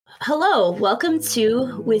Hello, welcome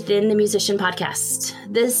to Within the Musician podcast.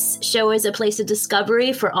 This show is a place of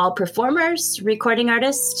discovery for all performers, recording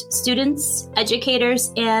artists, students,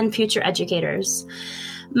 educators, and future educators.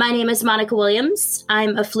 My name is Monica Williams.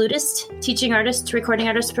 I'm a flutist, teaching artist, recording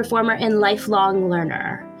artist, performer, and lifelong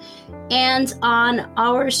learner. And on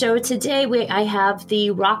our show today, I have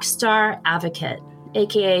the Rockstar Advocate,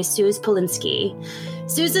 aka Suze Polinsky.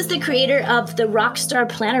 Suze is the creator of the Rockstar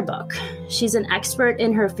Planner book. She's an expert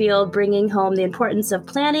in her field, bringing home the importance of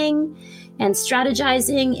planning and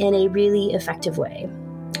strategizing in a really effective way.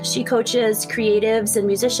 She coaches creatives and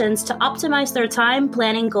musicians to optimize their time,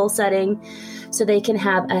 planning, goal setting, so they can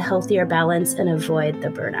have a healthier balance and avoid the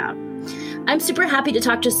burnout. I'm super happy to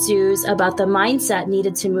talk to Suze about the mindset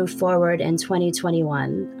needed to move forward in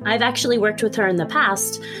 2021. I've actually worked with her in the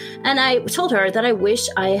past, and I told her that I wish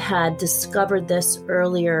I had discovered this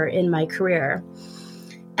earlier in my career.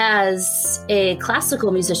 As a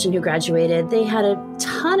classical musician who graduated, they had a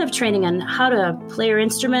ton of training on how to play your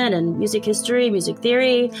instrument and music history, music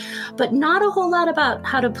theory, but not a whole lot about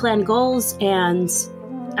how to plan goals and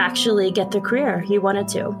actually get the career you wanted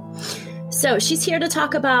to. So she's here to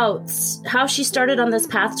talk about how she started on this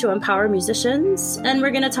path to empower musicians, and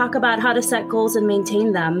we're going to talk about how to set goals and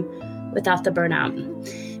maintain them without the burnout.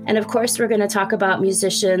 And of course, we're going to talk about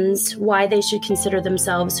musicians, why they should consider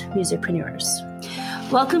themselves musicpreneurs.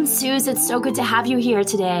 Welcome, Suze. It's so good to have you here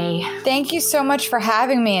today. Thank you so much for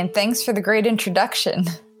having me, and thanks for the great introduction.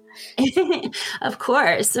 Of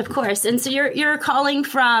course. And so you're calling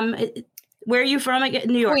from, where are you from again?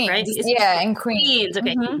 New York, Queens. Right? Yeah, in Queens.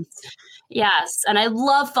 Okay. Mm-hmm. Yes. And I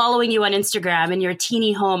love following you on Instagram and your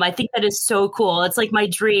teeny home. I think that is so cool. It's like my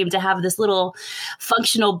dream to have this little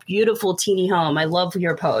functional, beautiful teeny home. I love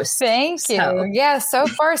your posts. Thank you. Yeah, so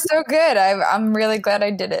far so good. I'm really glad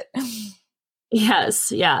I did it.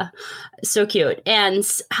 Yes. Yeah. So cute. And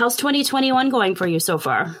how's 2021 going for you so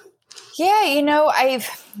far? Yeah,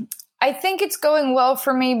 I think it's going well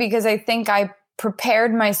for me because I think I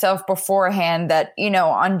prepared myself beforehand that,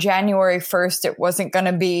 on January 1st, it wasn't going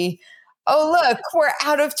to be, oh, look, we're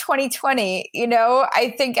out of 2020.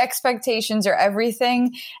 I think expectations are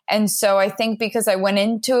everything. And so I think because I went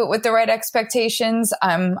into it with the right expectations,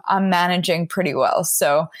 I'm managing pretty well.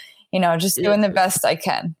 So, just doing the best I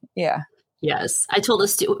can. Yeah. Yes. I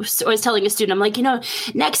was telling a student, I'm like,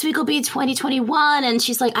 next week will be 2021. And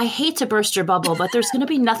she's like, I hate to burst your bubble, but there's going to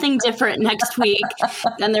be nothing different next week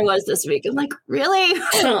than there was this week. I'm like, really?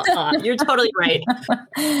 You're totally right.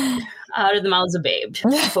 Out of the mouths of babe.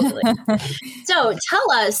 Totally. So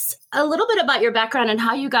tell us a little bit about your background and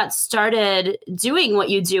how you got started doing what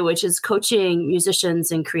you do, which is coaching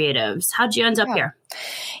musicians and creatives. How'd you end up here?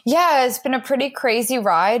 Yeah, it's been a pretty crazy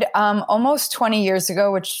ride. Almost 20 years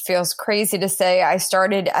ago, which feels crazy to say, I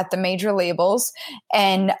started at the major labels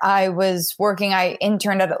and I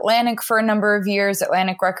interned at Atlantic for a number of years,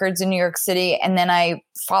 Atlantic Records in New York City. And then I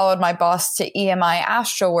followed my boss to EMI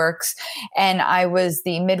Astroworks, and I was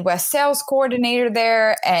the Midwest sales coordinator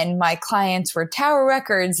there. And my clients were Tower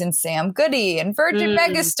Records and Sam Goody and Virgin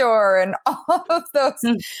Megastore and all of those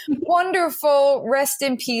wonderful rest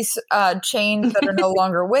in peace chains that are no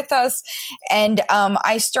longer with us. And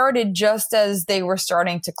I started just as they were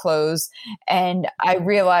starting to close, and I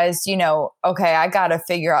realized, okay, I got to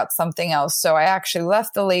figure out something else. So I actually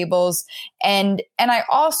left the labels, and I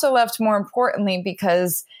also left, more importantly,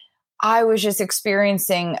 because I was just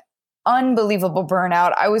experiencing unbelievable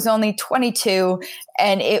burnout. I was only 22,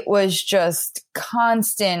 and it was just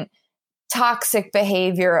constant toxic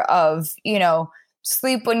behavior of,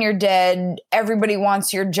 sleep when you're dead. Everybody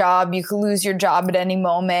wants your job. You could lose your job at any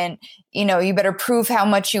moment. You better prove how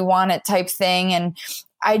much you want it type thing. And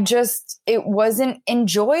it wasn't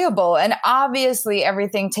enjoyable. And obviously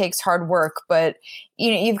everything takes hard work, but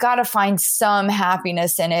you've got to find some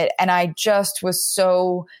happiness in it. And I just was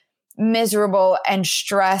so miserable and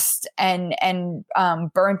stressed and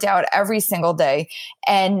burnt out every single day.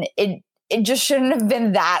 And it just shouldn't have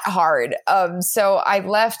been that hard. So I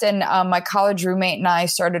left, and my college roommate and I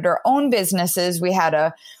started our own businesses. We had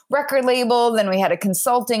a record label, then we had a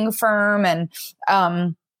consulting firm, and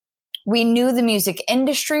we knew the music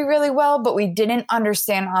industry really well, but we didn't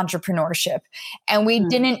understand entrepreneurship. And we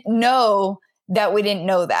didn't know that we didn't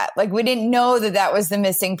know that. Like, we didn't know that that was the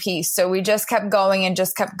missing piece. So we just kept going and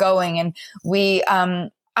just kept going. And we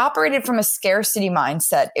operated from a scarcity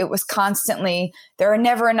mindset. It was constantly, there are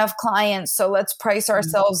never enough clients, so let's price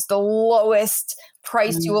ourselves the lowest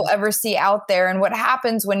price you will ever see out there. And what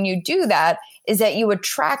happens when you do that is that you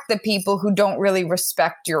attract the people who don't really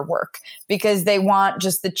respect your work because they want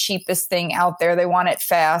just the cheapest thing out there. They want it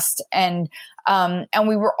fast. And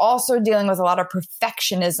we were also dealing with a lot of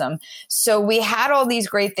perfectionism. So we had all these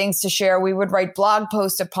great things to share. We would write blog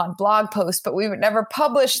post upon blog post, but we would never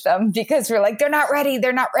publish them because we're like, they're not ready.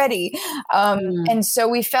 They're not ready. And so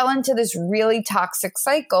we fell into this really toxic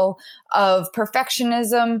cycle of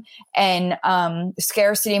perfectionism and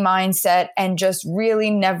scarcity mindset and just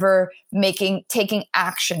really never taking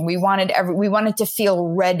action. We wanted to feel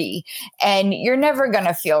ready, and you're never going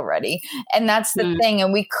to feel ready. And that's the thing.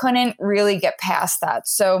 And we couldn't really get past that.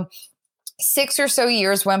 So 6 or so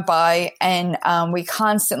years went by, and we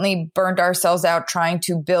constantly burned ourselves out trying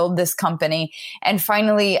to build this company. And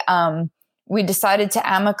finally, we decided to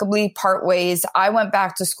amicably part ways. I went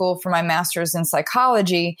back to school for my master's in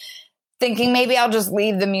psychology, thinking maybe I'll just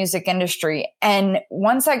leave the music industry. And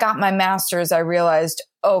once I got my master's, I realized,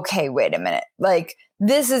 okay, wait a minute. Like,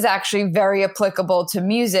 this is actually very applicable to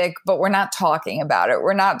music, but we're not talking about it.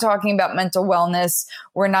 We're not talking about mental wellness.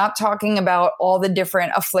 We're not talking about all the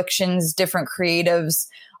different afflictions different creatives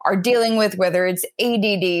are dealing with, whether it's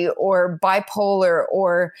ADD or bipolar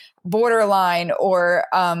or borderline or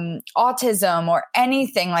autism or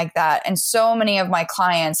anything like that. And so many of my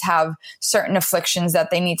clients have certain afflictions that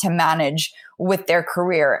they need to manage with their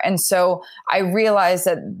career. And so I realized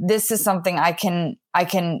that this is something I can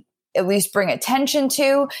at least bring attention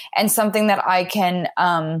to, and something that I can,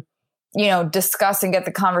 discuss and get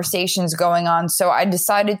the conversations going on. So I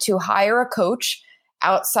decided to hire a coach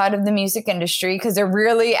outside of the music industry, because there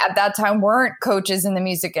really at that time weren't coaches in the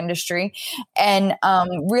music industry, and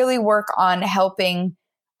really work on helping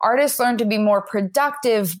artists learn to be more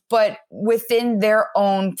productive, but within their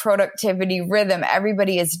own productivity rhythm.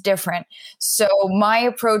 Everybody is different. So my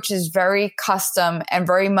approach is very custom and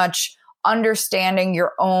very much understanding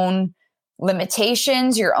your own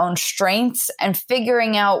limitations, your own strengths, and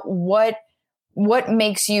figuring out what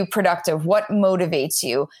makes you productive, what motivates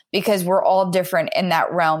you, because we're all different in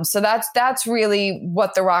that realm. So that's really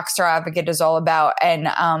what the Rockstar Advocate is all about. And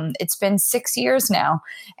it's been 6 years now,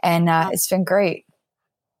 and it's been great.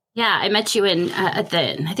 Yeah, I met you I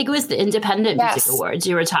think it was the Independent Music Awards.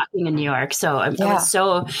 You were talking in New York, so I was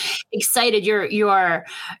so excited. Your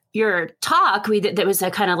talk, that was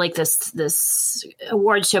a kind of like this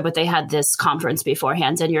award show, but they had this conference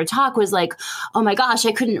beforehand, and your talk was like, oh my gosh,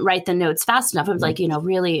 I couldn't write the notes fast enough. It was like,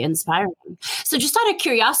 really inspiring. So just out of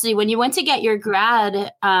curiosity, when you went to get your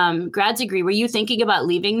grad degree, were you thinking about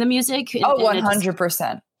leaving the music?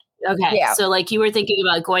 100%. Okay. Yeah. So like you were thinking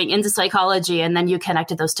about going into psychology, and then you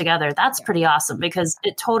connected those together. That's pretty awesome, because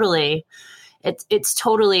it's totally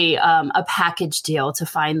a package deal to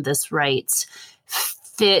find this right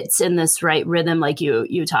fit in this right rhythm, like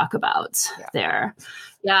you talk about there.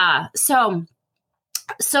 Yeah. So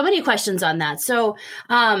many questions on that. So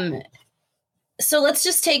let's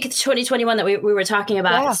just take 2021 that we were talking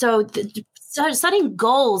about. Yeah. So setting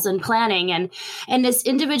goals and planning and this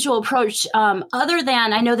individual approach, other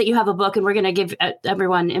than, I know that you have a book, and we're going to give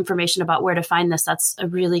everyone information about where to find this. That's a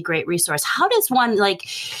really great resource. How does one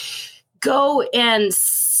go and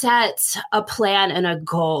set a plan and a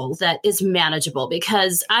goal that is manageable?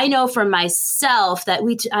 Because I know for myself that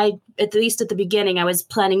I at least at the beginning, I was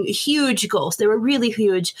planning huge goals. They were really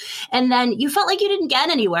huge. And then you felt like you didn't get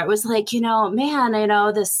anywhere. It was like,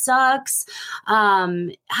 man, this sucks.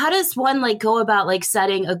 How does one go about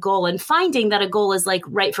setting a goal and finding that a goal is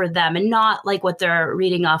right for them, and not what they're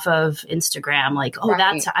reading off of Instagram,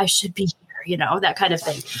 right. I should be that kind of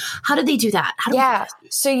thing. How did they do that?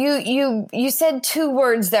 So you said two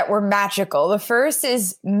words that were magical. The first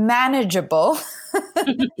is manageable.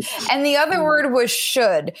 And the other word was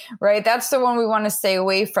should, right? That's the one we want to stay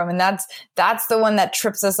away from. And that's the one that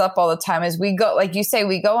trips us up all the time. Is we go, like you say,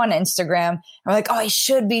 we go on Instagram and we're like, oh, I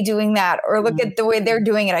should be doing that. Or look at the way they're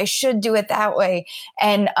doing it. I should do it that way.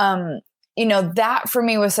 And, that for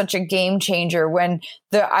me was such a game changer when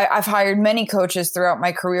I've hired many coaches throughout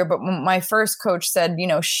my career, but my first coach said,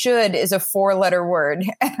 should is a 4-letter word.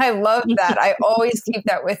 And I love that. I always keep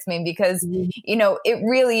that with me because, it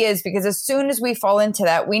really is, because as soon as we fall into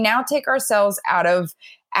that, we now take ourselves out of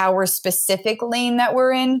our specific lane that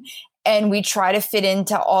we're in, and we try to fit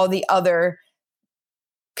into all the other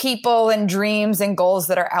people and dreams and goals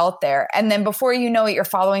that are out there. And then before you know it, you're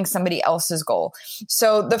following somebody else's goal.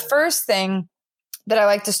 So the first thing that I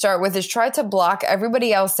like to start with is try to block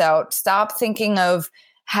everybody else out. Stop thinking of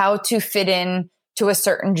how to fit in to a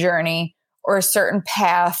certain journey or a certain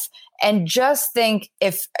path, and just think,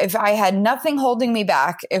 if I had nothing holding me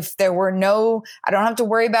back, if there were I don't have to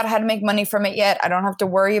worry about how to make money from it yet. I don't have to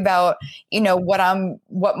worry about,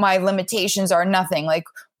 what my limitations are, nothing. Like,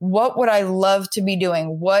 what would I love to be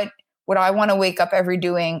doing? What would I want to wake up every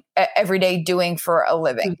day doing for a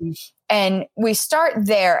living? Mm-hmm. And we start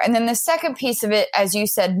there. And then the second piece of it, as you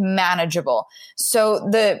said, manageable. So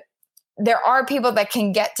there are people that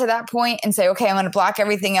can get to that point and say, okay, I'm going to block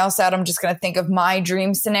everything else out. I'm just going to think of my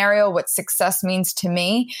dream scenario, what success means to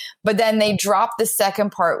me. But then they drop the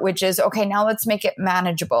second part, which is, okay, now let's make it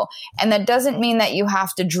manageable. And that doesn't mean that you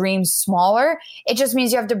have to dream smaller. It just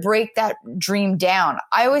means you have to break that dream down.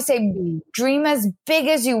 I always say, dream as big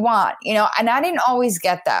as you want, and I didn't always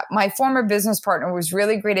get that. My former business partner was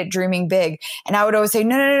really great at dreaming big. And I would always say,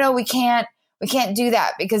 no, we can't do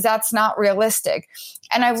that because that's not realistic.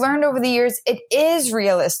 And I've learned over the years, it is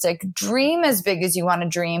realistic. Dream as big as you want to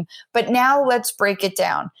dream. But now let's break it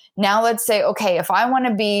down. Now let's say, okay, if I want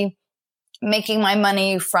to be making my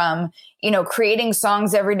money from, creating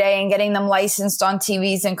songs every day and getting them licensed on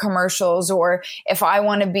TVs and commercials, or if I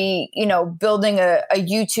want to be, building a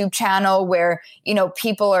YouTube channel where,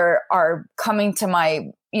 people are coming to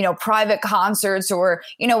my, private concerts or,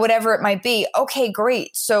 whatever it might be. Okay,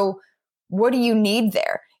 great. So what do you need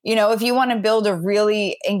there? If you want to build a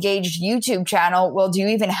really engaged YouTube channel, well, do you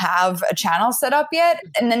even have a channel set up yet?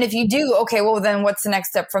 And then if you do, okay, well, then what's the next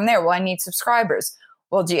step from there? Well, I need subscribers.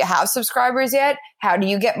 Well, do you have subscribers yet? How do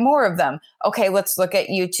you get more of them? Okay, let's look at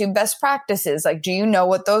YouTube best practices. Like, do you know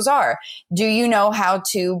what those are? Do you know how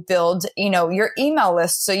to build, your email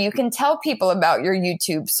list so you can tell people about your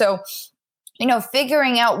YouTube? So,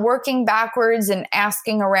 figuring out, working backwards and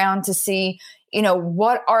asking around to see,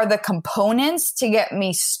 what are the components to get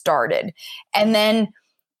me started? And then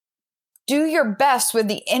do your best with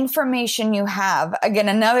the information you have. Again,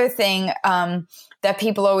 another thing that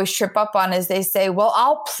people always trip up on is they say, well,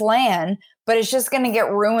 I'll plan, but it's just going to get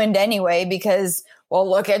ruined anyway because, well,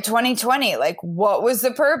 look at 2020. Like, what was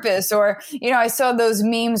the purpose? Or, I saw those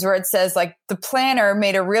memes where it says like the planner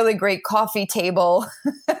made a really great coffee table,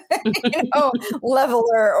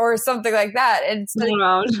 leveler or something like that. And it's like,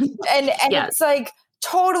 and yes. It's like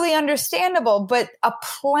totally understandable, but a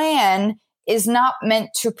plan is not meant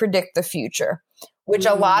to predict the future, which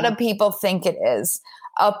a lot of people think it is.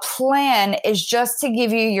 A plan is just to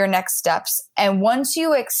give you your next steps. And once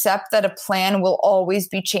you accept that a plan will always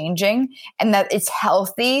be changing and that it's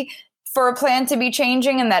healthy for a plan to be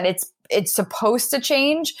changing and that it's supposed to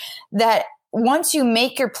change, that once you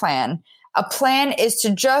make your plan, a plan is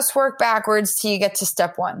to just work backwards till you get to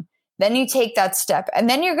step one. Then you take that step and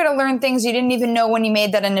then you're going to learn things you didn't even know when you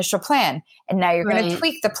made that initial plan. And now you're going to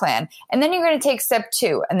tweak the plan. And then you're going to take step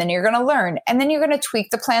 2 and then you're going to learn. And then you're going to tweak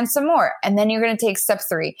the plan some more. And then you're going to take step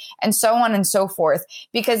 3 and so on and so forth.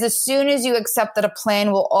 Because as soon as you accept that a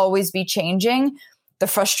plan will always be changing, the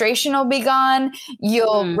frustration will be gone.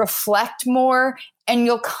 You'll reflect more and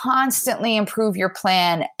you'll constantly improve your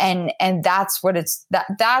plan. And that's what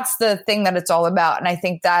that's the thing that it's all about. And I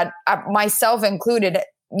think that myself included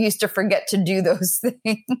used to forget to do those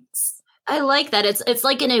things. I like that. It's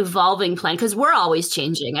like an evolving plan because we're always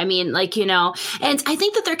changing. I mean, and I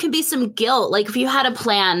think that there can be some guilt. Like if you had a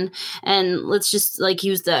plan and let's just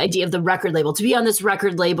use the idea of the record label to be on this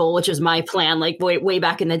record label, which was my plan, way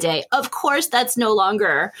back in the day. Of course, that's no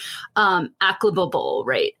longer applicable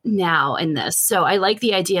right now in this. So I like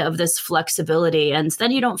the idea of this flexibility. And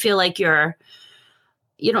then you don't feel like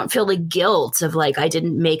you don't feel the guilt of I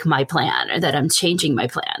didn't make my plan or that I'm changing my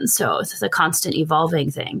plan. So it's a constant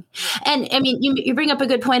evolving thing. And I mean, you bring up a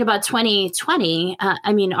good point about 2020.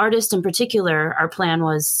 Artists in particular, our plan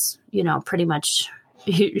was, pretty much,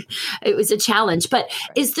 it was a challenge. But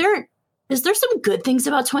is there some good things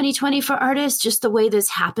about 2020 for artists, just the way this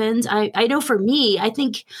happened? I know for me, I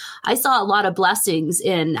think I saw a lot of blessings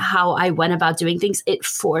in how I went about doing things. It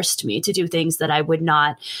forced me to do things that I would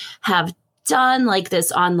not have done, like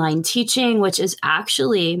this online teaching, which is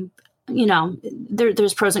actually,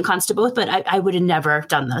 there's pros and cons to both, but I would have never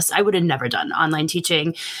done this. I would have never done online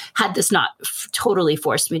teaching had this not totally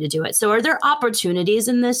forced me to do it. So are there opportunities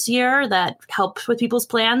in this year that help with people's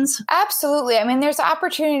plans? Absolutely. I mean, there's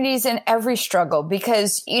opportunities in every struggle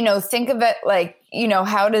because, think of it like,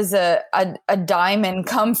 how does a diamond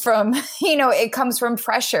come from, it comes from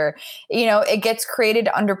pressure, it gets created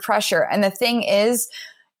under pressure. And the thing is,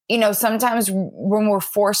 sometimes when we're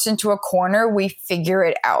forced into a corner, we figure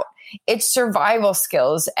it out. It's survival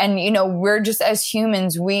skills. And, we're just as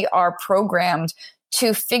humans, we are programmed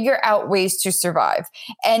to figure out ways to survive.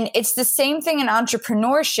 And it's the same thing in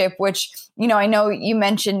entrepreneurship, which, I know you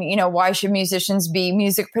mentioned, why should musicians be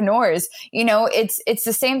musicpreneurs? It's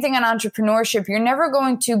the same thing in entrepreneurship. You're never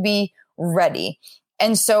going to be ready.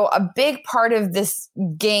 And so a big part of this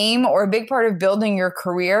game, or a big part of building your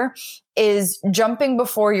career, is jumping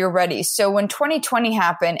before you're ready. So when 2020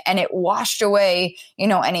 happened and it washed away,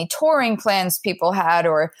 any touring plans people had,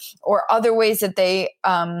 or other ways that they,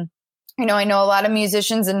 I know a lot of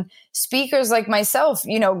musicians and speakers like myself,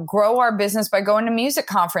 grow our business by going to music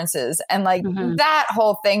conferences, and that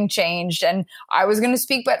whole thing changed. And I was going to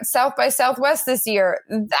speak at South by Southwest this year.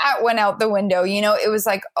 That went out the window. It was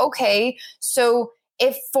like, okay, so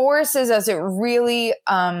it forces us, it really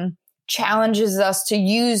challenges us to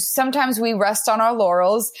use, sometimes we rest on our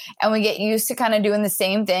laurels and we get used to kind of doing the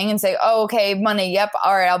same thing and say, oh, okay, money. Yep.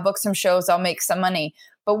 All right. I'll book some shows. I'll make some money.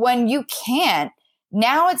 But when you can't,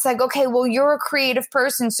 now it's like, okay, well, you're a creative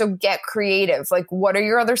person, so get creative. Like, what are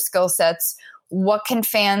your other skill sets? What can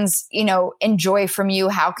fans, enjoy from you?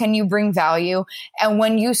 How can you bring value? And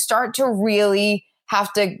when you start to really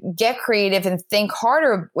have to get creative and think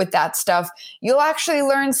harder with that stuff, you'll actually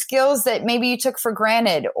learn skills that maybe you took for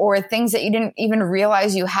granted, or things that you didn't even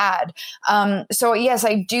realize you had. So yes,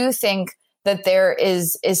 I do think that there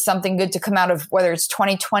is something good to come out of whether it's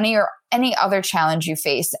 2020 or any other challenge you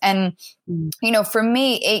face. And, for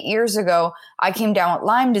me, 8 years ago, I came down with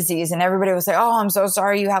Lyme disease, and everybody was like, oh, I'm so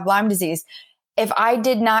sorry you have Lyme disease. If I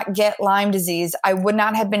did not get Lyme disease, I would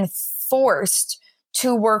not have been forced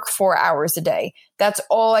to work 4 hours a day. That's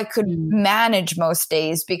all I could manage most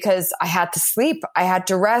days, because I had to sleep. I had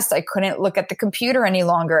to rest. I couldn't look at the computer any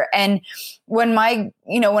longer. And when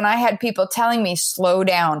when I had people telling me, slow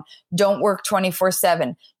down, don't work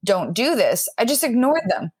 24/7, don't do this, I just ignored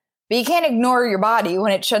them. But you can't ignore your body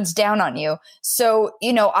when it shuts down on you. So,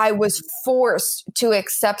 I was forced to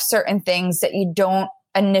accept certain things that you don't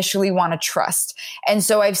initially want to trust. And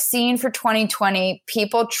so I've seen for 2020,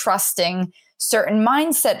 people trusting certain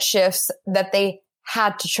mindset shifts that they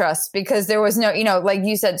had to trust, because there was no, like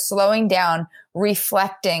you said, slowing down,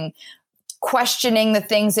 reflecting, questioning the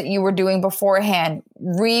things that you were doing beforehand,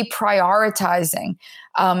 reprioritizing.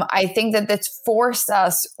 I think that that's forced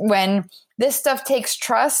us, when this stuff takes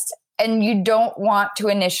trust and you don't want to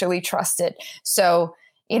initially trust it. So,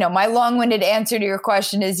 my long-winded answer to your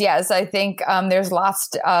question is yes, I think there's lots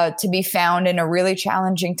to be found in a really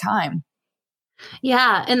challenging time.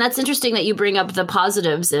 Yeah. And that's interesting that you bring up the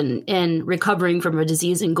positives in recovering from a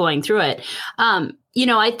disease and going through it.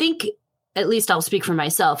 I think, at least I'll speak for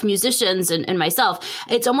myself, musicians and myself,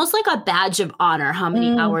 it's almost like a badge of honor how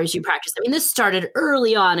many hours you practice. I mean, this started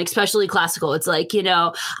early on, especially classical. It's like,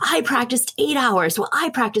 I practiced 8 hours. Well, I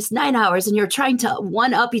practiced 9 hours, and you're trying to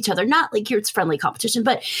one up each other. Not like it's friendly competition,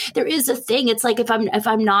 but there is a thing. It's like, if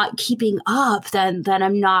I'm not keeping up, then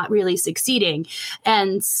I'm not really succeeding.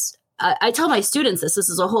 And I tell my students this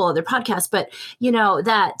is a whole other podcast, but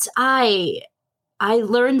that I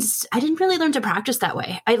didn't really learn to practice that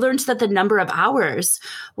way. I learned that the number of hours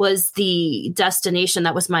was the destination.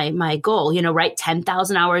 That was my goal, right?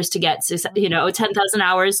 10,000 hours to get, 10,000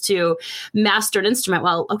 hours to master an instrument.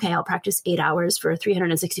 Well, okay, I'll practice 8 hours for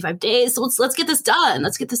 365 days. So let's get this done.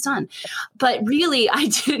 Let's get this done. But really, I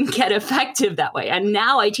didn't get effective that way. And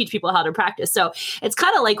now I teach people how to practice. So it's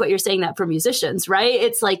kind of like what you're saying that for musicians, right?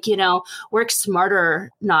 It's like, work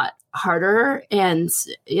smarter, not harder. And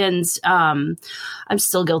I'm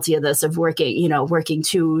still guilty of this, of working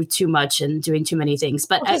too much and doing too many things.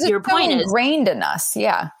 But your point is ingrained in us.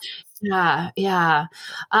 Yeah. Yeah.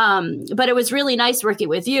 But it was really nice working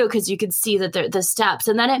with you, because you could see that the steps,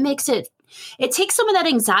 and then it takes some of that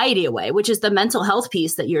anxiety away, which is the mental health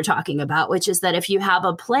piece that you're talking about, which is that if you have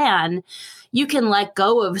a plan, you can let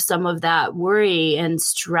go of some of that worry and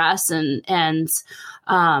stress and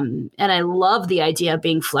I love the idea of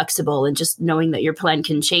being flexible and just knowing that your plan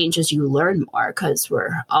can change as you learn more, because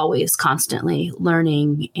we're always constantly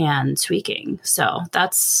learning and tweaking. So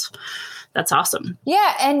that's awesome.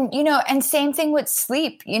 Yeah. And, and same thing with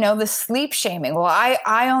sleep, the sleep shaming. Well,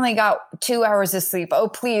 I only got 2 hours of sleep. Oh,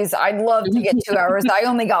 please. I'd love to get 2 hours. I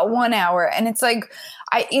only got 1 hour. And it's like,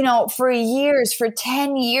 for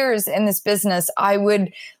 10 years in this business, I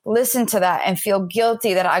would listen to that and feel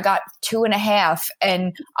guilty that I got 2.5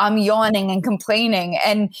 and I'm yawning and complaining.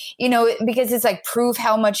 And, because it's like, prove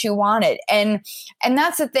how much you want it. And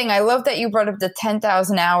that's the thing. I love that you brought up the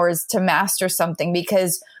 10,000 hours to master something,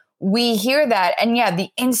 because we hear that. And yeah, the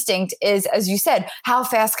instinct is, as you said, how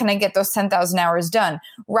fast can I get those 10,000 hours done,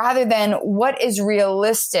 rather than what is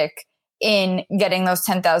realistic in getting those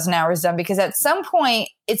 10,000 hours done. Because at some point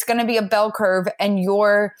it's going to be a bell curve, and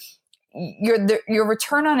your your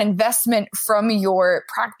return on investment from your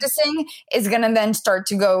practicing is going to then start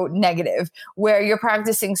to go negative, where you're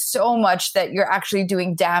practicing so much that you're actually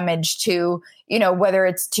doing damage to, whether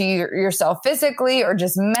it's to yourself physically or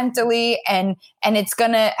just mentally. And it's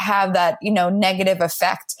going to have that, negative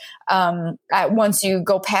effect once you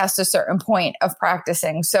go past a certain point of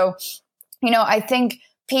practicing. So, I think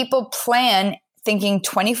people plan thinking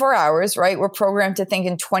 24 hours, right? We're programmed to think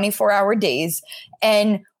in 24-hour days.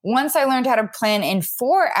 And once I learned how to plan in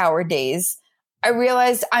 4-hour days, I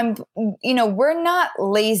realized we're not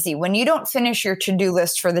lazy. When you don't finish your to-do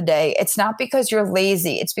list for the day, it's not because you're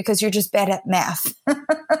lazy. It's because you're just bad at math.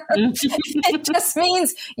 It just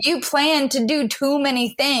means you plan to do too many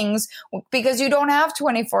things because you don't have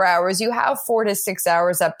 24 hours. You have 4 to 6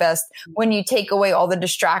 hours at best when you take away all the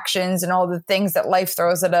distractions and all the things that life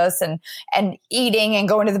throws at us, and eating and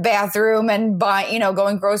going to the bathroom and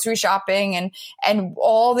going grocery shopping and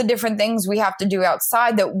all the different things we have to do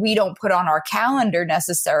outside that we don't put on our calendar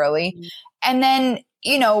necessarily. And then,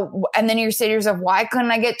 you say to yourself, why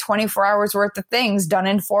couldn't I get 24 hours worth of things done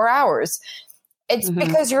in 4 hours? It's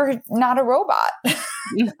because you're not a robot. I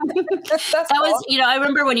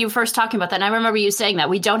remember when you were first talking about that, and I remember you saying that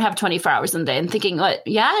we don't have 24 hours in the day, and thinking, what?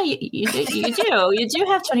 Yeah, you do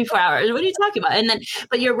have 24 hours. What are you talking about? And then,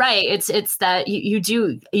 but you're right. It's that you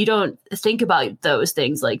don't think about those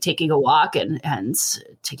things like taking a walk and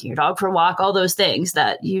taking your dog for a walk, all those things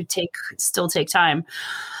that still take time.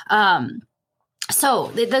 So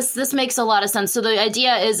this makes a lot of sense. So the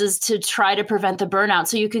idea is to try to prevent the burnout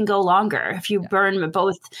so you can go longer. If you burn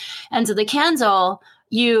both ends of the candle,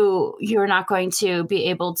 you're not going to be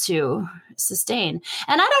able to sustain.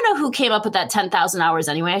 And I don't know who came up with that 10,000 hours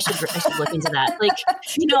anyway. I should look into that.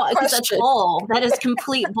 Because that's bull. That is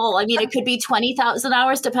complete bull. I mean, it could be 20,000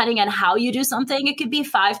 hours depending on how you do something. It could be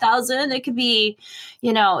 5,000. It could be,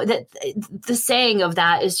 that the saying of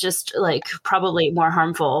that is just probably more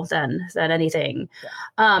harmful than anything.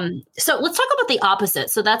 Yeah. So let's talk about the opposite.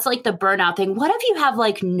 So that's like the burnout thing. What if you have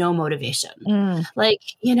no motivation? And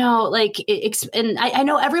I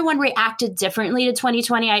know everyone reacted differently to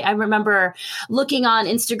 2020. I remember looking on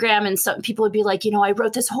Instagram, and some people would be like, I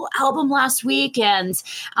wrote this whole album last week, and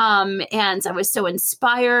I was so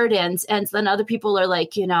inspired. And then other people are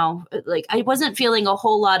like, I wasn't feeling a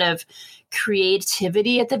whole lot of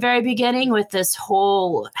creativity at the very beginning with this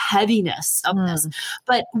whole heaviness of this.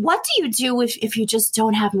 But what do you do if you just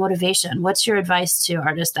don't have motivation? What's your advice to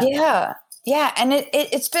artists? Yeah. And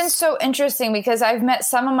it's been so interesting because I've met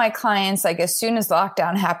some of my clients, as soon as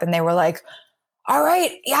lockdown happened, they were like, all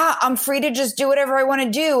right, yeah, I'm free to just do whatever I want to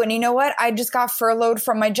do. And you know what? I just got furloughed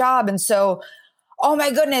from my job. And so, oh my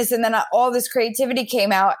goodness. And then all this creativity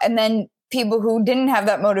came out. And then people who didn't have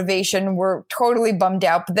that motivation were totally bummed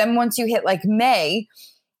out. But then once you hit May,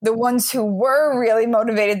 the ones who were really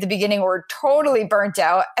motivated at the beginning were totally burnt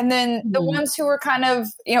out. And then the ones who were kind of,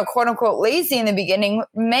 quote unquote, lazy in the beginning,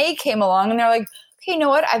 May came along and they're like, okay, you know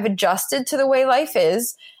what? I've adjusted to the way life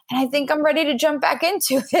is. And I think I'm ready to jump back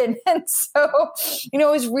into it. And so, it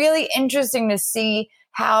was really interesting to see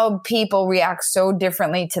how people react so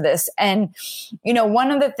differently to this. And,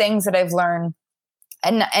 one of the things that I've learned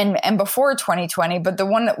and before 2020, but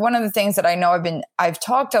one of the things that I know I've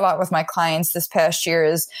talked a lot with my clients this past year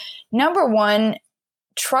is, number one,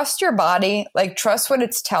 trust your body, trust what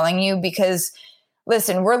it's telling you, because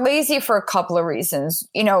listen, we're lazy for a couple of reasons.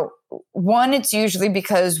 One, it's usually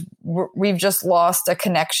because we've just lost a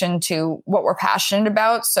connection to what we're passionate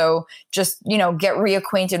about. So just, get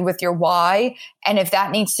reacquainted with your why. And if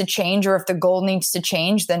that needs to change, or if the goal needs to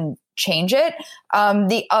change, then change it.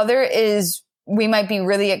 The other is we might be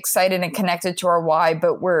really excited and connected to our why,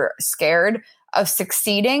 but we're scared of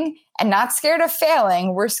succeeding, and not scared of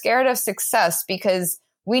failing. We're scared of success because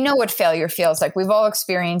we know what failure feels like. We've all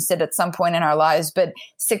experienced it at some point in our lives, but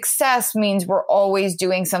success means we're always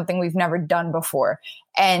doing something we've never done before.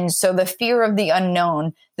 And so the fear of the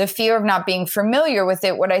unknown, the fear of not being familiar with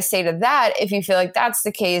it, what I say to that, if you feel like that's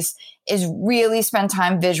the case, is really spend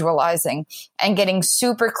time visualizing and getting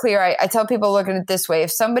super clear. I tell people, look at it this way.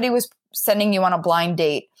 If somebody was sending you on a blind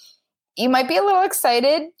date, you might be a little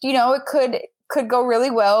excited. It could go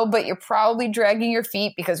really well, but you're probably dragging your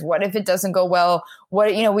feet because what if it doesn't go well?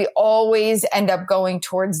 We always end up going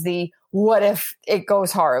towards the what if it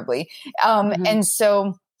goes horribly. And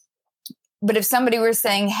so, but if somebody were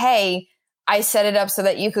saying, hey, I set it up so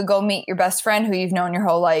that you could go meet your best friend who you've known your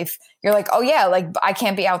whole life, you're like, oh yeah, I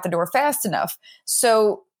can't be out the door fast enough.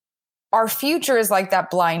 So our future is like that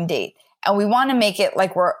blind date. And we want to make it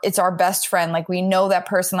like it's our best friend. Like we know that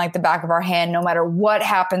person like the back of our hand. No matter what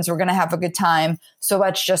happens, we're going to have a good time. So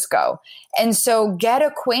let's just go. And so get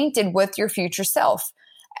acquainted with your future self.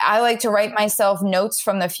 I like to write myself notes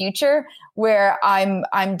from the future where I'm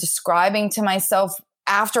describing to myself,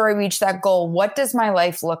 after I reach that goal, what does my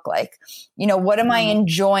life look like? What am I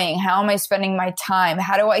enjoying? How am I spending my time?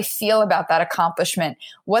 How do I feel about that accomplishment?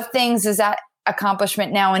 What things does that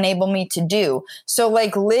accomplishment now enable me to do? So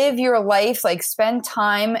like live your life, like spend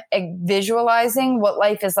time visualizing what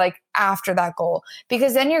life is like after that goal,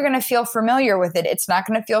 because then you're going to feel familiar with it. It's not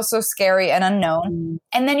going to feel so scary and unknown.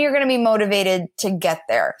 And then you're going to be motivated to get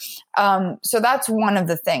there. So that's one of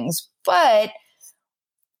the things. But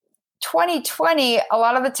 2020, a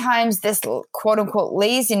lot of the times this quote unquote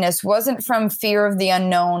laziness wasn't from fear of the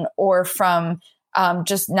unknown or from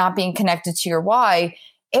just not being connected to your why.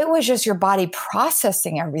 It was just your body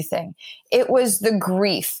processing everything. It was the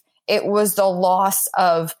grief. It was the loss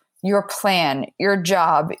of your plan, your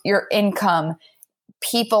job, your income,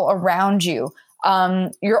 people around you,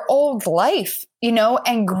 your old life,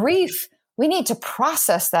 and grief. We need to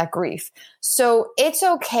process that grief. So it's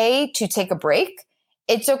okay to take a break.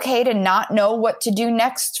 It's okay to not know what to do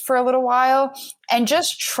next for a little while, and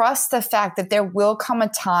just trust the fact that there will come a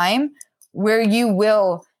time where you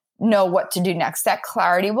will know what to do next. That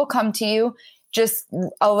clarity will come to you. Just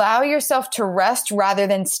allow yourself to rest rather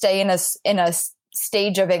than stay in a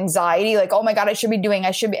stage of anxiety. Like, oh my God, I should be,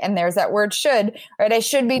 and there's that word should, right? I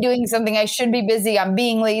should be doing something. I should be busy. I'm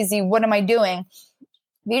being lazy. What am I doing?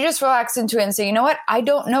 You just relax into it and say, you know what? I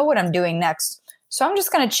don't know what I'm doing next. So I'm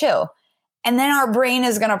just going to chill. And then our brain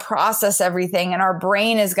is going to process everything, and our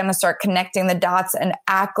brain is going to start connecting the dots and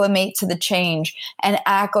acclimate to the change and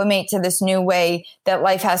acclimate to this new way that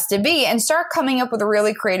life has to be, and start coming up with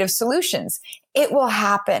really creative solutions. It will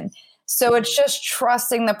happen. So it's just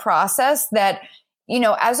trusting the process that,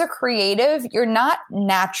 as a creative, you're not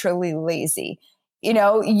naturally lazy.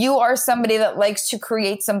 You are somebody that likes to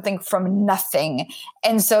create something from nothing.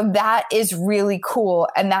 And so that is really cool.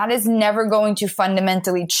 And that is never going to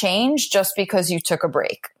fundamentally change just because you took a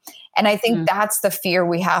break. And I think that's the fear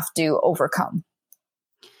we have to overcome.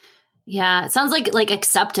 Yeah, it sounds like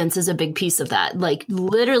acceptance is a big piece of that. Like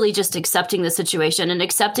literally just accepting the situation and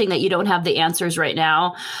accepting that you don't have the answers right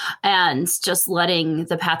now, and just letting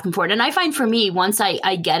the path come forward. And I find for me, once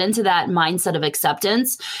I get into that mindset of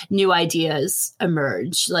acceptance, new ideas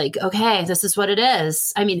emerge. Like, okay, this is what it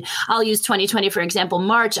is. I mean, I'll use 2020, for example.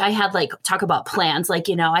 March, I had talk about plans.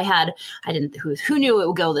 Who knew it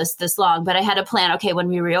would go this long, but I had a plan. Okay, when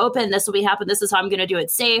we reopen, this will be happen. This is how I'm going to do it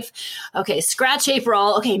safe. Okay, scratch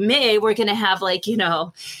April. Okay, May, we're going to have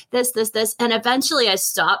this. And eventually I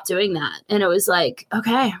stopped doing that. And it was like,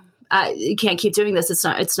 okay, you can't keep doing this.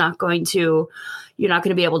 It's not going to, you're not going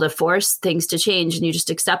to be able to force things to change, and you just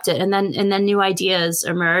accept it. And then new ideas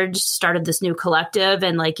emerged, started this new collective.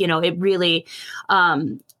 And it really,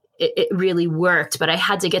 it really worked, but I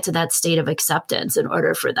had to get to that state of acceptance in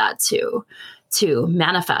order for that to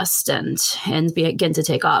manifest and begin to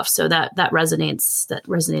take off. So that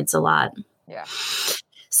resonates a lot. Yeah.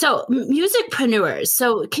 So musicpreneurs.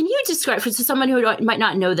 So can you describe, for someone who might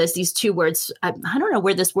not know this, these two words, I don't know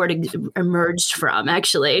where this word emerged from,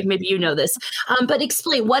 actually. Maybe you know this. But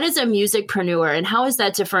explain, what is a musicpreneur and how is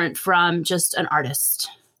that different from just an artist?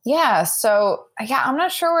 Yeah. So I'm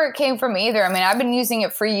not sure where it came from either. I mean, I've been using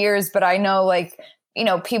it for years, but I know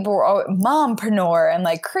people were mompreneur and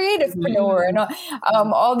creativepreneur and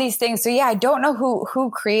all these things. So yeah, I don't know who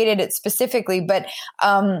created it specifically, but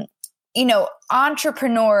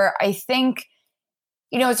entrepreneur, I think,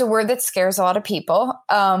 it's a word that scares a lot of people.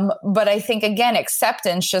 But I think, again,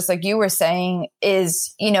 acceptance, just like you were saying,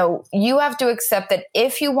 is, you have to accept that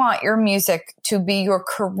if you want your music to be your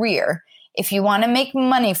career, if you want to make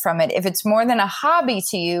money from it, if it's more than a hobby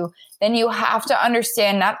to you, then you have to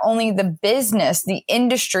understand not only the business, the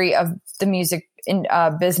industry of the music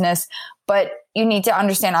business, but you need to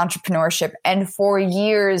understand entrepreneurship. And for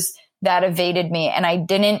years, that evaded me. And I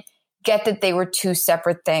didn't get that they were two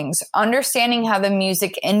separate things. Understanding how the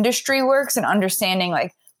music industry works and understanding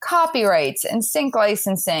copyrights and sync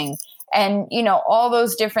licensing and, all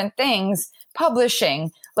those different things, publishing,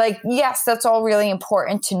 yes, that's all really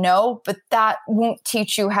important to know, but that won't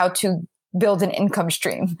teach you how to build an income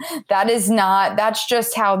stream. That's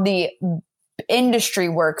just how the industry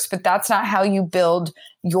works, but that's not how you build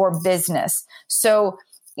your business. So,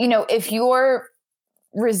 if you're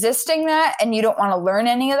resisting that and you don't want to learn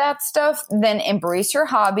any of that stuff, then embrace your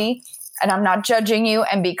hobby. And I'm not judging you,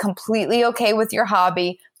 and be completely okay with your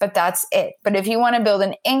hobby, but that's it. But if you want to build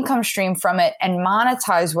an income stream from it and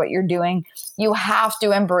monetize what you're doing, you have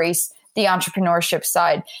to embrace the entrepreneurship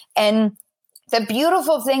side. And the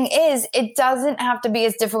beautiful thing is it doesn't have to be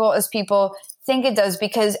as difficult as people think it does,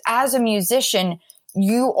 because as a musician,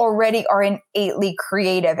 you already are innately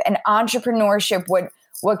creative. And entrepreneurship,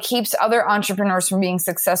 what keeps other entrepreneurs from being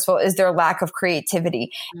successful is their lack of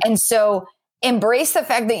creativity. And so embrace the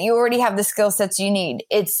fact that you already have the skill sets you need.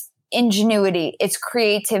 It's ingenuity, it's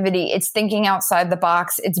creativity, it's thinking outside the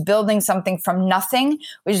box, it's building something from nothing,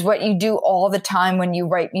 which is what you do all the time when you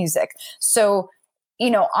write music. So,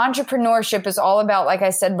 entrepreneurship is all about, like I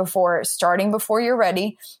said before, starting before you're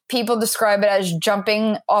ready. People describe it as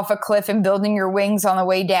jumping off a cliff and building your wings on the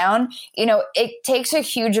way down. It takes a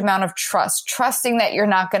huge amount of trusting that you're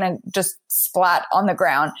not going to just splat on the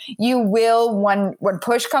ground. You will, when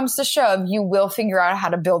push comes to shove, you will figure out how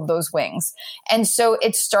to build those wings. And so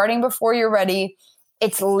it's starting before you're ready.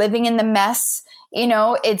 It's living in the mess.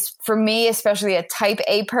 It's, for me, especially a type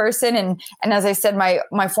A person. And as I said,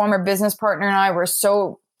 my former business partner and I were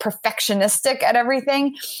so perfectionistic at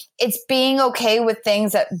everything. It's being okay with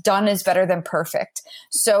things that done is better than perfect.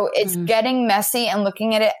 So it's getting messy and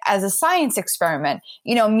looking at it as a science experiment.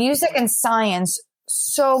 Music and science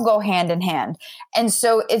so go hand in hand. And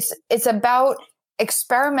so it's about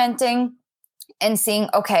experimenting and seeing,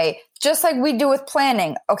 okay, just like we do with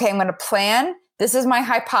planning. Okay, I'm going to plan. This is my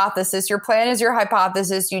hypothesis. Your plan is your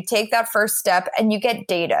hypothesis. You take that first step and you get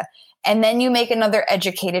data. And then you make another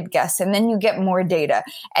educated guess. And then you get more data.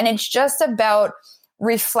 And it's just about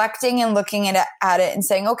reflecting and looking at it and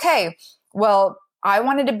saying, okay, well, I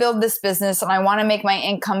wanted to build this business and I want to make my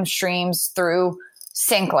income streams through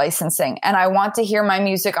sync licensing. And I want to hear my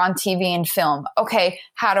music on TV and film. Okay,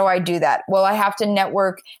 how do I do that? Well, I have to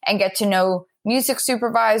network and get to know music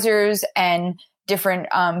supervisors and different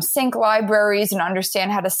sync libraries and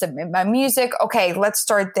understand how to submit my music. Okay, let's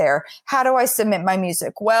start there. How do I submit my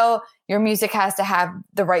music? Well, your music has to have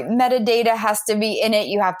the right metadata, has to be in it.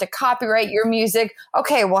 You have to copyright your music.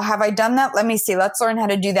 Okay, well, have I done that? Let me see. Let's learn how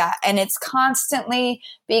to do that. And it's constantly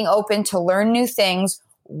being open to learn new things,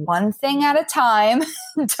 one thing at a time.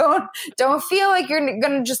 Don't feel like you're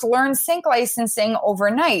going to just learn sync licensing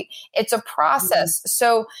overnight. It's a process.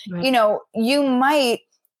 So, you might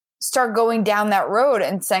start going down that road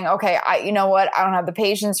and saying, okay, you know what? I don't have the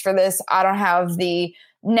patience for this. I don't have the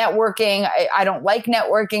networking. I don't like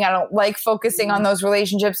networking. I don't like focusing on those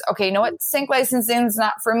relationships. Okay, you know what? Sync licensing is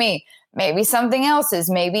not for me. Maybe something else is.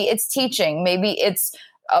 Maybe it's teaching. Maybe it's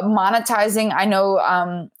monetizing. I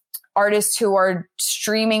know artists who are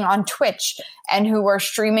streaming on Twitch and who are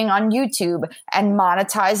streaming on YouTube and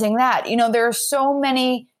monetizing that. There are so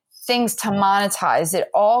many things to monetize. It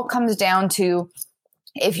all comes down to,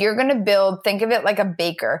 if you're going to build, think of it like a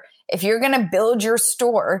baker. If you're going to build your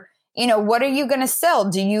store, what are you going to sell?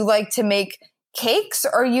 Do you like to make cakes,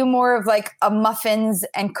 or are you more of like a muffins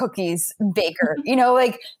and cookies baker?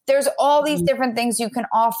 There's all these different things you can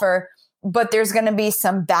offer, but there's going to be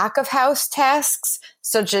some back of house tasks,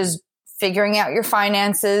 such as figuring out your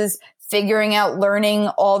finances, figuring out, learning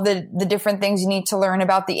all the different things you need to learn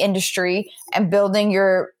about the industry and building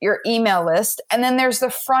your email list. And then there's the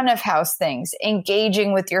front of house things,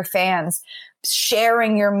 engaging with your fans,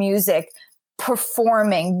 sharing your music,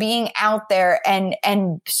 performing, being out there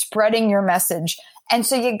and spreading your message. And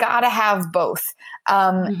so you got to have both.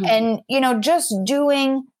 And, just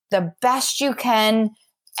doing the best you can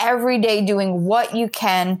every day, doing what you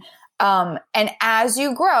can. And as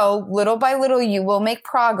you grow, little by little, you will make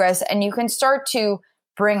progress, and you can start to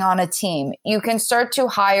bring on a team. You can start to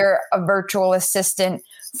hire a virtual assistant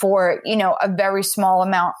for, a very small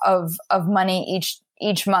amount of money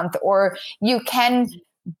each month, or you can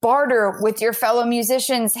barter with your fellow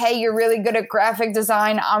musicians. Hey, you're really good at graphic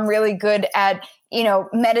design. I'm really good at,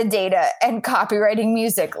 metadata and copywriting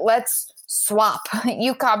music. Let's swap.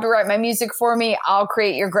 You copyright my music for me. I'll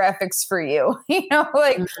create your graphics for you.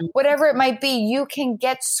 Whatever it might be, you can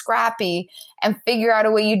get scrappy and figure out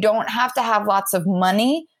a way. You don't have to have lots of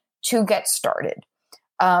money to get started.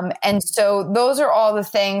 And so those are all the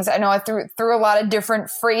things. I know I threw a lot of different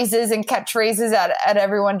phrases and catchphrases at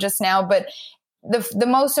everyone just now, but the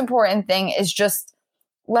most important thing is just,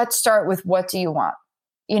 let's start with, what do you want?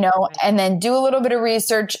 And then do a little bit of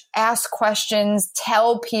research, ask questions,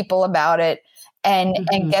 tell people about it, and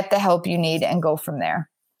get the help you need and go from there.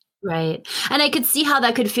 Right. And I could see how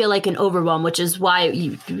that could feel like an overwhelm, which is why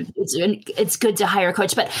it's good to hire a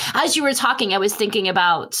coach. But as you were talking, I was thinking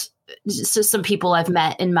about some people I've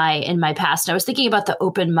met in my past. I was thinking about the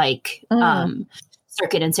open mic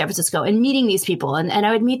circuit in San Francisco and meeting these people. And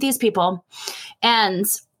I would meet these people, and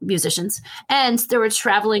musicians, and they were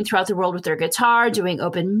traveling throughout the world with their guitar, doing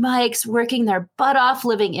open mics, working their butt off,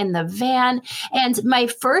 living in the van. And my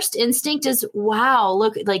first instinct is, wow,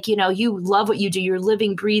 look, like, you love what you do. You're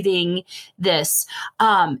living, breathing this.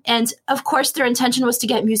 And of course, their intention was to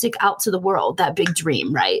get music out to the world, that big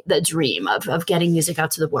dream, right? The dream of getting music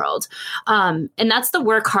out to the world. And that's the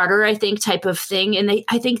work harder, I think, type of thing. And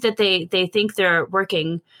I think that they think they're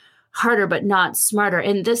working harder, but not smarter.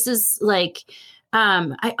 And this is like,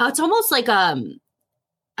 it's almost like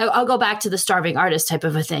I'll go back to the starving artist type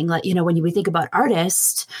of a thing. Like, when we think about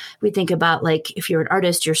artist, we think about like, if you're an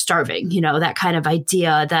artist, you're starving, that kind of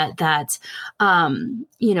idea that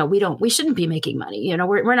we shouldn't be making money.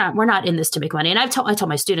 We're not in this to make money. And I tell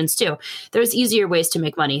my students too, there's easier ways to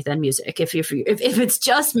make money than music. If it's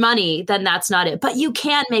just money, then that's not it, but you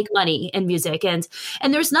can make money in music. And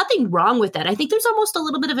there's nothing wrong with that. I think there's almost a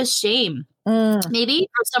little bit of a shame maybe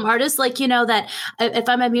for some artists, like, that if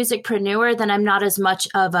I'm a musicpreneur, then I'm not as much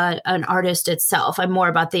of an artist itself. I'm more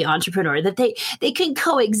about the entrepreneur, that they can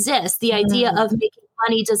coexist. The idea of making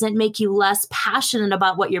money doesn't make you less passionate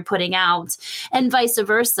about what you're putting out, and vice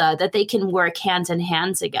versa, that they can work hand in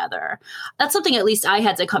hand together. That's something at least I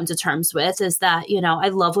had to come to terms with, is that, I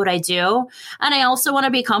love what I do. And I also want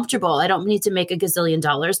to be comfortable. I don't need to make $1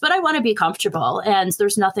 gazillion, but I want to be comfortable. And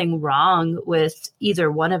there's nothing wrong with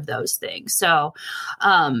either one of those things. So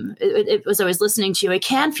it was always listening to you. It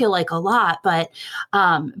can feel like a lot, but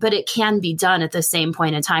it can be done at the same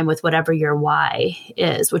point in time with whatever your why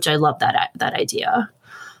is, which I love that idea.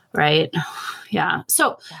 Right. Yeah.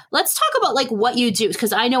 So let's talk about like what you do,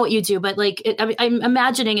 because I know what you do, but like I'm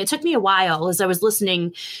imagining it took me a while as I was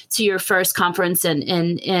listening to your first conference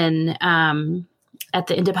in at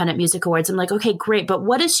the Independent Music Awards. I'm like, okay, great, but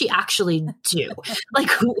what does she actually do? Like,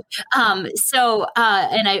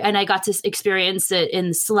 and I got to experience it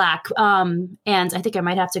in Slack. And I think I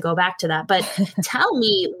might have to go back to that, but tell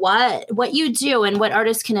me what you do and what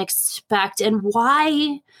artists can expect and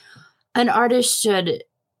why an artist should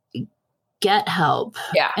get help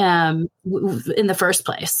in the first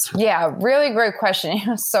place. Yeah, really great question. It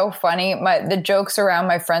was so funny. The jokes around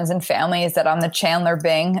my friends and family is that I'm the Chandler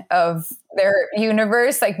Bing of their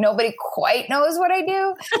universe. Like, nobody quite knows what I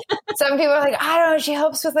do. Some people are like, I don't know, she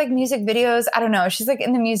helps with like music videos. I don't know. She's like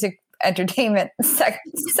in the music entertainment sector.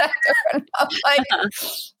 And I'm like,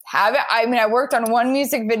 I worked on one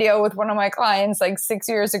music video with one of my clients like 6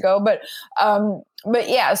 years ago, but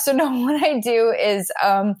yeah, so no, what I do is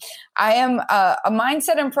I am a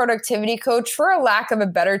mindset and productivity coach, for a lack of a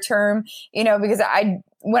better term, because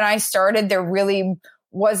when I started, there really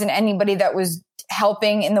wasn't anybody that was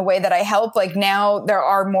helping in the way that I help. Like, now there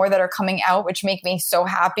are more that are coming out, which make me so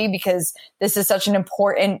happy, because this is such an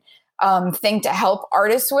important thing to help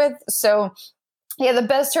artists with. So yeah, the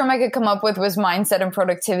best term I could come up with was mindset and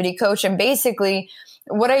productivity coach. And basically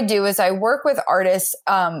what I do is I work with artists,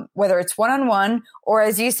 whether it's one-on-one or,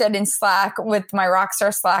 as you said, in Slack with my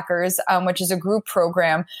Rockstar Slackers, which is a group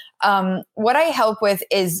program. What I help with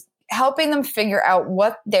is helping them figure out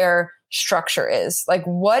what their structure is. Like,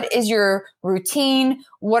 what is your routine?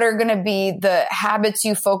 What are going to be the habits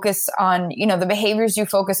you focus on, the behaviors you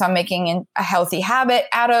focus on making a healthy habit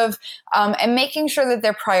out of, and making sure that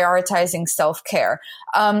they're prioritizing self-care.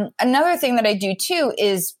 Another thing that I do too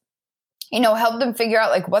is, help them figure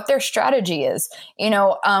out like what their strategy is.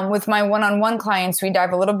 With my one-on-one clients, we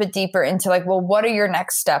dive a little bit deeper into like, well, what are your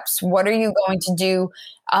next steps? What are you going to do?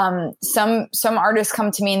 Some artists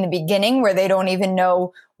come to me in the beginning where they don't even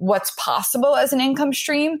know what's possible as an income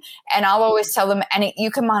stream. And I'll always tell them, you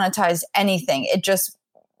can monetize anything.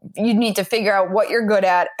 You need to figure out what you're good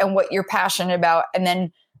at and what you're passionate about. And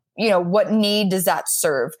then, what need does that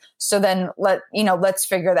serve? So then let's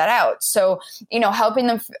figure that out. So, helping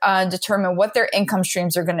them determine what their income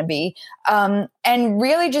streams are going to be, and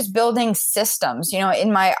really just building systems.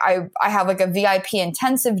 I have like a VIP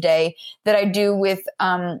intensive day that I do with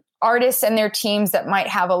artists and their teams that might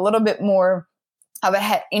have a little bit more of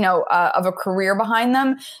a career behind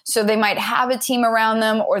them. So they might have a team around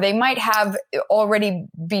them, or they might have already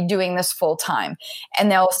be doing this full time.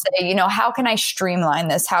 And they'll say, how can I streamline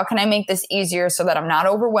this? How can I make this easier so that I'm not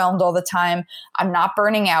overwhelmed all the time? I'm not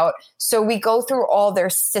burning out. So we go through all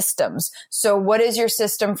their systems. So what is your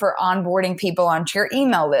system for onboarding people onto your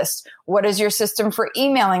email list? What is your system for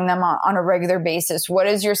emailing them on a regular basis? What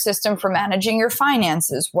is your system for managing your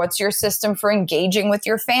finances? What's your system for engaging with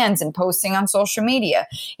your fans and posting on social media?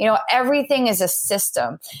 Everything is a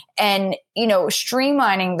system, and,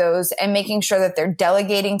 streamlining those and making sure that they're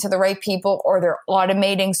delegating to the right people, or they're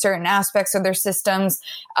automating certain aspects of their systems.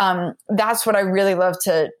 That's what I really love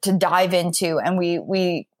to dive into. And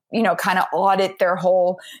we kind of audit their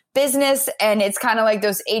whole business. And it's kind of like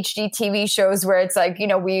those HGTV shows where it's like,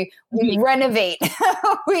 we renovate,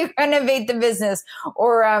 we renovate the business,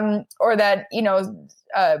 or that,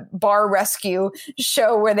 bar rescue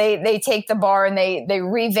show where they take the bar and they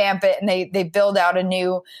revamp it and they build out a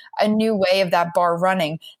new way of that bar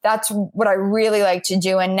running. That's what I really like to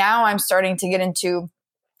do. And now I'm starting to get into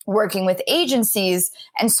working with agencies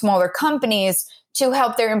and smaller companies to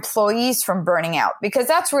help their employees from burning out, because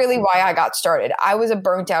that's really why I got started. I was a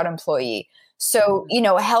burnt out employee. So,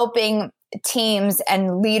 helping teams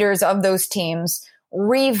and leaders of those teams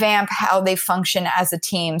revamp how they function as a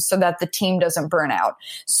team so that the team doesn't burn out.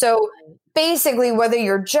 So basically, whether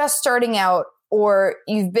you're just starting out or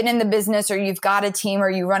you've been in the business or you've got a team or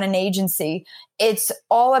you run an agency, it's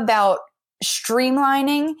all about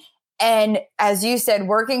streamlining. And as you said,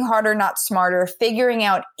 working harder, not smarter, figuring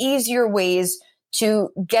out easier ways to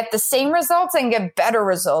get the same results and get better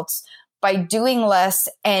results by doing less.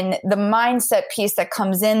 And the mindset piece that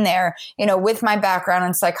comes in there, with my background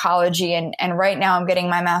in psychology and right now I'm getting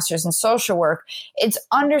my master's in social work, it's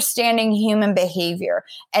understanding human behavior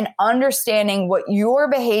and understanding what your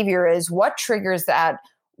behavior is, what triggers that,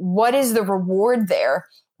 what is the reward there,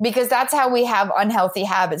 because that's how we have unhealthy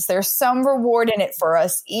habits. There's some reward in it for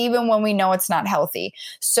us, even when we know it's not healthy.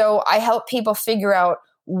 So I help people figure out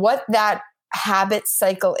what that habit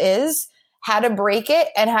cycle is, how to break it,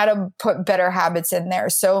 and how to put better habits in there.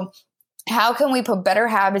 So how can we put better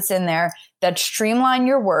habits in there that streamline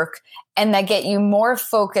your work and that get you more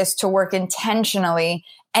focused to work intentionally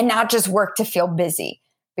and not just work to feel busy?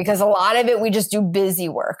 Because a lot of it, we just do busy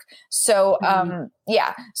work. So,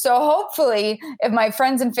 So hopefully if my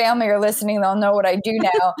friends and family are listening, they'll know what I do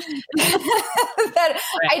now. That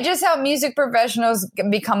right. I just help music professionals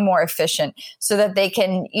become more efficient so that they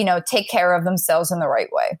can, take care of themselves in the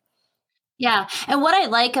right way. Yeah. And what I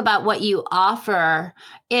like about what you offer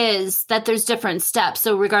is that there's different steps.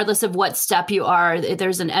 So regardless of what step you are,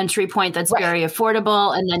 there's an entry point that's right. very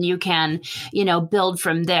affordable, and then you can, build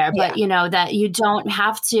from there. But, that you don't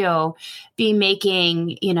have to be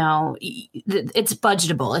making, it's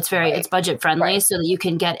budgetable. It's very, right. it's budget friendly right. so that you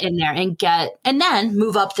can get in there and then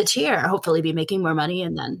move up the tier, hopefully be making more money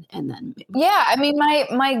and then. Yeah. I mean,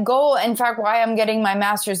 my goal, in fact, why I'm getting my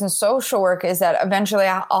master's in social work is that eventually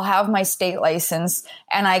I'll have my state license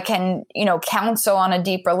and I can, counsel on a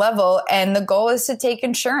deeper level. And the goal is to take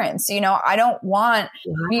insurance. I don't want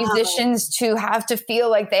musicians to have to feel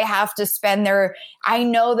like they have to spend I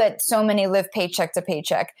know that so many live paycheck to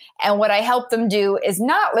paycheck. And what I help them do is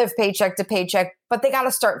not live paycheck to paycheck, but they got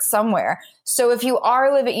to start somewhere. So if you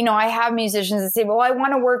are living, I have musicians that say, well, I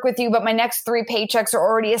want to work with you, but my next 3 paychecks are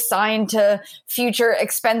already assigned to future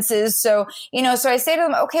expenses. So, so I say to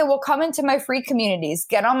them, okay, well, come into my free communities,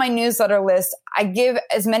 get on my newsletter list. I give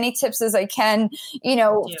as many tips as I can,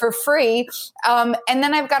 for free. And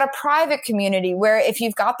then I've got a private community where if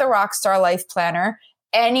you've got the Rockstar Life Planner,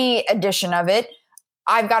 any edition of it,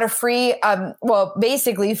 I've got a free,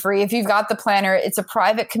 basically free. If you've got the planner, it's a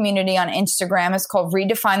private community on Instagram. It's called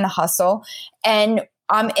Redefine the Hustle. And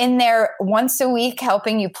I'm in there once a week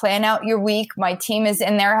helping you plan out your week. My team is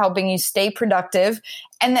in there helping you stay productive.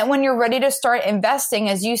 And then when you're ready to start investing,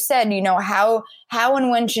 as you said, how and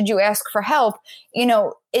when should you ask for help?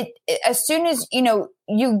 As soon as,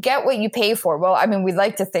 you get what you pay for. Well, I mean, we'd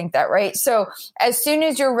like to think that, right? So as soon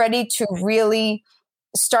as you're ready to really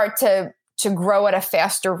start to grow at a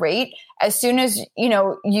faster rate, as soon as,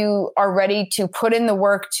 you are ready to put in the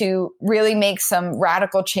work to really make some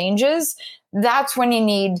radical changes, that's when you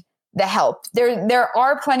need the help. There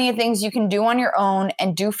are plenty of things you can do on your own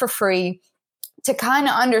and do for free to kind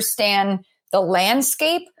of understand the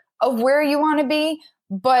landscape of where you want to be.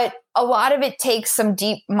 But a lot of it takes some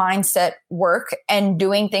deep mindset work and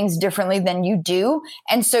doing things differently than you do.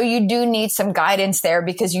 And so you do need some guidance there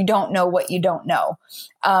because you don't know what you don't know.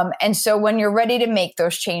 And so when you're ready to make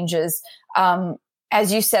those changes,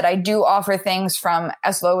 as you said, I do offer things from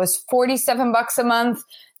as low as $47 a month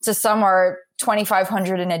to some are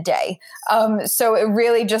 $2,500 in a day. So it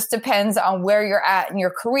really just depends on where you're at in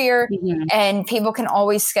your career. Mm-hmm. And people can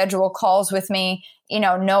always schedule calls with me,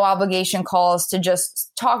 no obligation calls to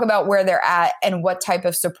just talk about where they're at and what type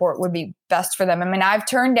of support would be best for them. I mean, I've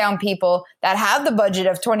turned down people that have the budget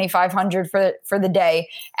of $2,500 for the day.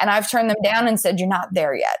 And I've turned them down and said, you're not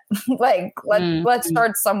there yet. Let's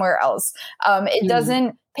start somewhere else. It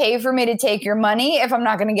doesn't pay for me to take your money if I'm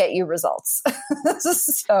not going to get you results.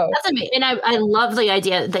 So that's amazing. And I love the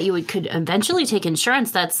idea that you could eventually take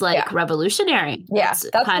insurance. That's revolutionary. Yeah.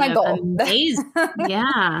 That's my goal. Amazing.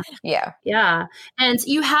 Yeah. Yeah. And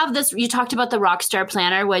you have this, you talked about the Rockstar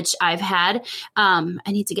Planner, which I've had. I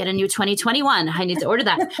need to get a new 2021. I need to order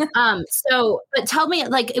that. But tell me,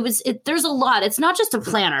 like, there's a lot. It's not just a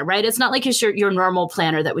planner, right? It's not like your normal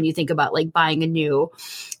planner that when you think about like buying a new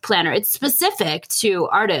planner, it's specific to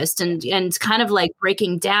artists and kind of like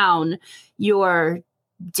breaking down your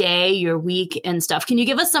day, your week and stuff. Can you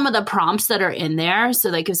give us some of the prompts that are in there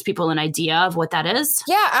so that gives people an idea of what that is?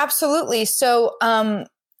 Yeah, absolutely. So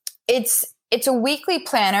it's a weekly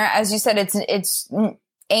planner. As you said, it's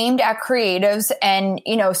aimed at creatives and,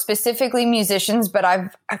 specifically musicians, but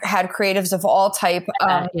I've had creatives of all type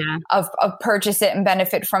of purchase it and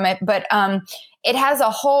benefit from it. But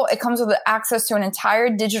it comes with access to an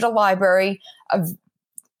entire digital library of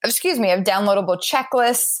downloadable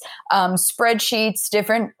checklists, spreadsheets,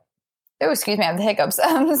 different I have the hiccups,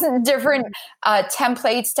 different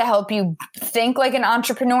templates to help you think like an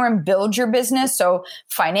entrepreneur and build your business. So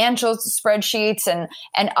financial spreadsheets and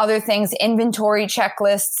other things, inventory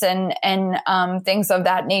checklists and things of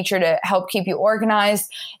that nature to help keep you organized.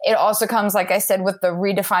 It also comes, like I said, with the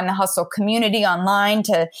Redefine the Hustle community online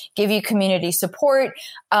to give you community support.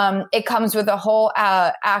 It comes with a whole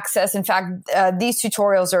access. In fact, these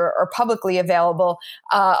tutorials are publicly available,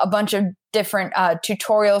 a bunch of different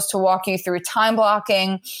tutorials to walk you through time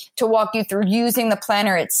blocking, to walk you through using the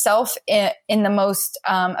planner itself in the most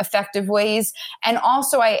effective ways. And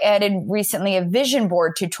also I added recently a vision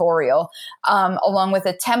board tutorial along with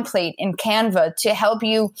a template in Canva to help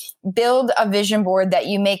you build a vision board that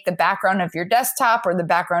you make the background of your desktop or the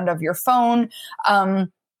background of your phone,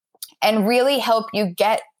 and really help you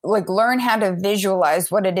learn how to visualize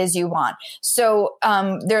what it is you want. So,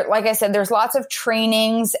 like I said, there's lots of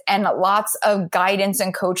trainings and lots of guidance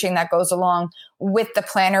and coaching that goes along with the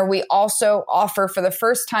planner. We also offer, for the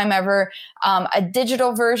first time ever, a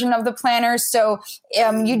digital version of the planner. So,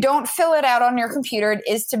 you don't fill it out on your computer. It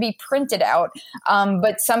is to be printed out.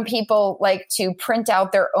 But some people like to print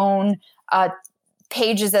out their own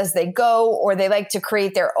pages as they go, or they like to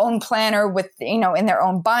create their own planner with, in their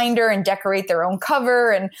own binder and decorate their own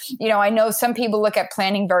cover. And, I know some people look at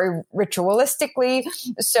planning very ritualistically.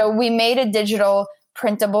 So we made a digital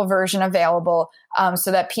printable version available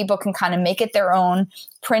so that people can kind of make it their own,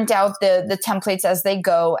 print out the templates as they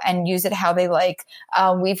go and use it how they like.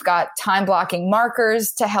 We've got time blocking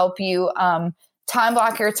markers to help you time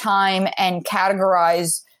block your time and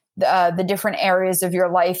categorize the different areas of your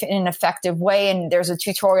life in an effective way. And there's a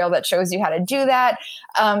tutorial that shows you how to do that.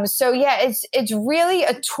 It's really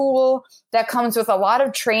a tool that comes with a lot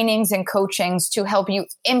of trainings and coachings to help you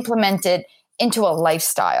implement it into a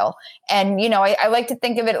lifestyle. And, I like to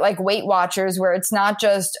think of it like Weight Watchers, where it's not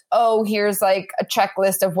just, here's like a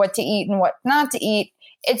checklist of what to eat and what not to eat.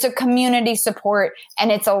 It's a community support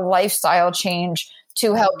and it's a lifestyle change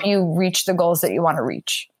to help you reach the goals that you want to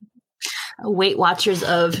reach. Weight Watchers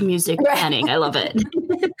of music planning. I love it.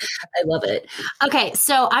 I love it. Okay,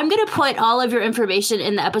 so I'm going to put all of your information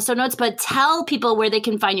in the episode notes, but tell people where they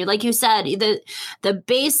can find you. Like you said, the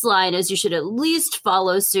baseline is you should at least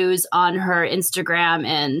follow Suze on her Instagram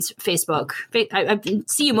and Facebook. I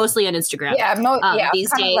see you mostly on Instagram.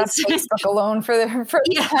 These days. Left Facebook alone for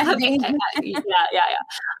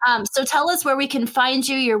So tell us where we can find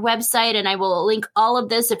you, your website, and I will link all of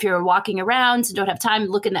this if you're walking around and don't have time.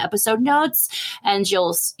 Look in the episode notes and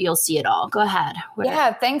you'll see it all. Go ahead.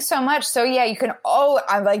 Thanks so much. So you can,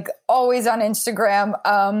 I'm like always on Instagram.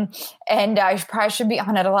 And I probably should be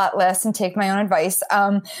on it a lot less and take my own advice.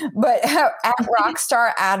 But at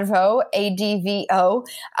Rockstar Advo, ADVO,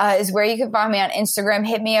 is where you can find me on Instagram.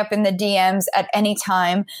 Hit me up in the DMs at any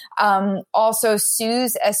time. Also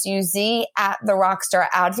Suze, SUZ, at The Rockstar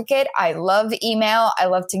Advocate. I love email. I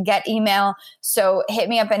love to get email. So hit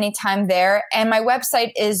me up anytime there. And my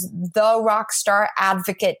website is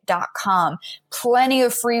therockstaradvocate.com. Plenty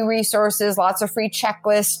of free resources, lots of free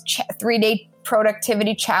checklists, 3-day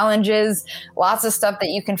productivity challenges, lots of stuff that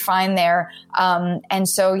you can find there. Come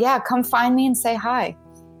find me and say hi.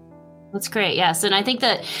 That's great. Yes. And I think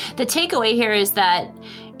that the takeaway here is that,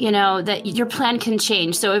 that your plan can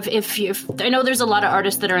change. So if I know there's a lot of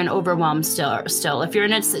artists that are in overwhelm still, if you're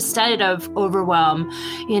in a state of overwhelm,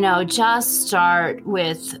 just start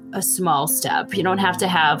with a small step. You don't have to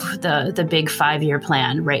have the big 5-year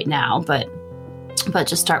plan right now, but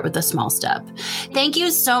just start with a small step. Thank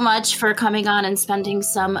you so much for coming on and spending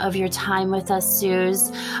some of your time with us,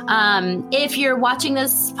 Suze. If you're watching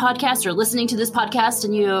this podcast or listening to this podcast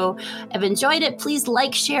and you have enjoyed it, please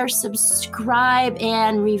like, share, subscribe,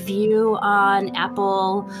 and review on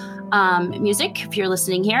Apple Music if you're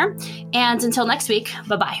listening here. And until next week,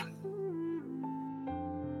 bye-bye.